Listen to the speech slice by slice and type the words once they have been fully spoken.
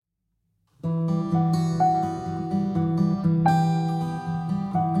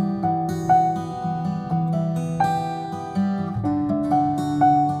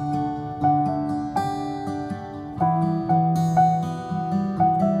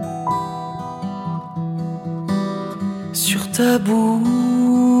Sur ta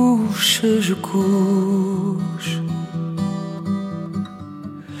bouche je couche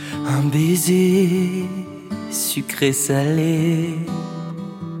un baiser sucré salé,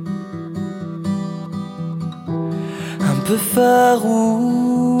 un peu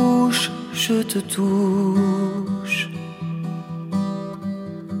farouche, je te touche,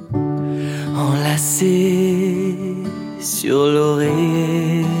 enlacé sur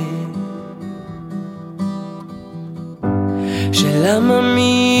l'oreiller. J'ai la main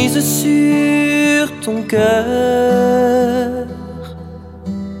mise sur ton cœur,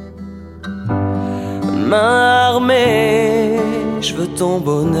 main armée, je veux ton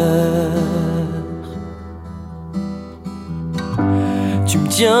bonheur. Tu me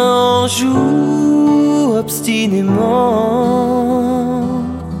tiens en joue obstinément,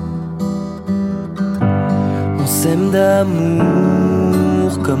 on s'aime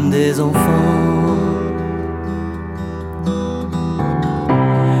d'amour comme des enfants.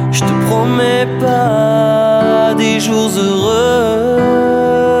 Je te promets pas des jours heureux,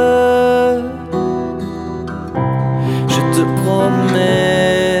 je te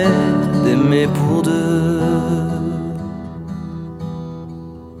promets d'aimer pour deux.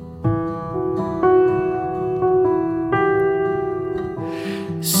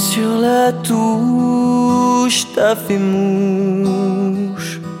 Sur la touche, t'as fait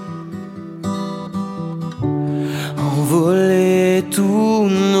mouche, envolé tous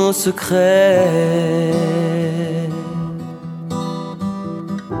nos secrets.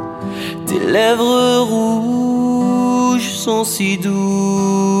 Tes lèvres rouges sont si douces,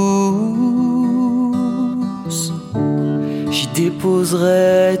 j'y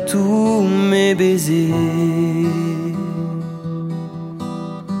déposerai tous mes baisers.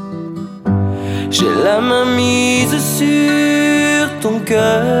 J'ai la main mise sur ton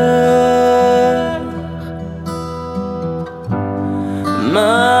cœur,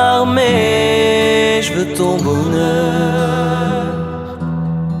 main armée, je veux ton bonheur.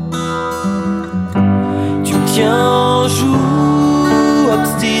 Tu me tiens en joue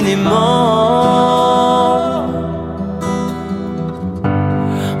obstinément,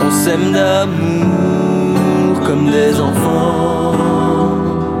 on s'aime d'amour comme des enfants.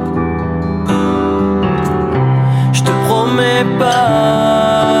 Je te promets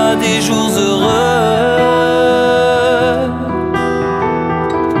pas des jours heureux,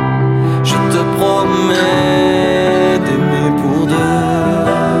 je te promets d'aimer pour deux.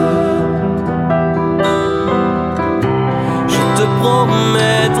 Je te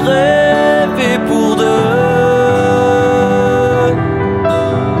promets de rêver pour deux.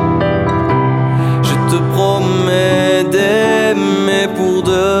 Je te promets d'aimer pour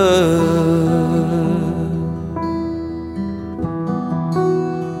deux.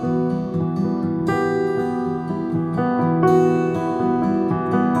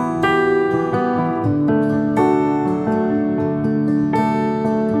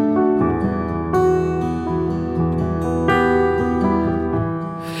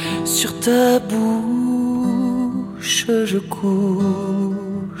 Sur ta bouche je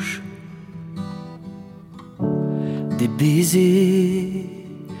couche des baisers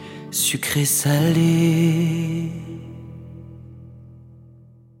sucrés salés.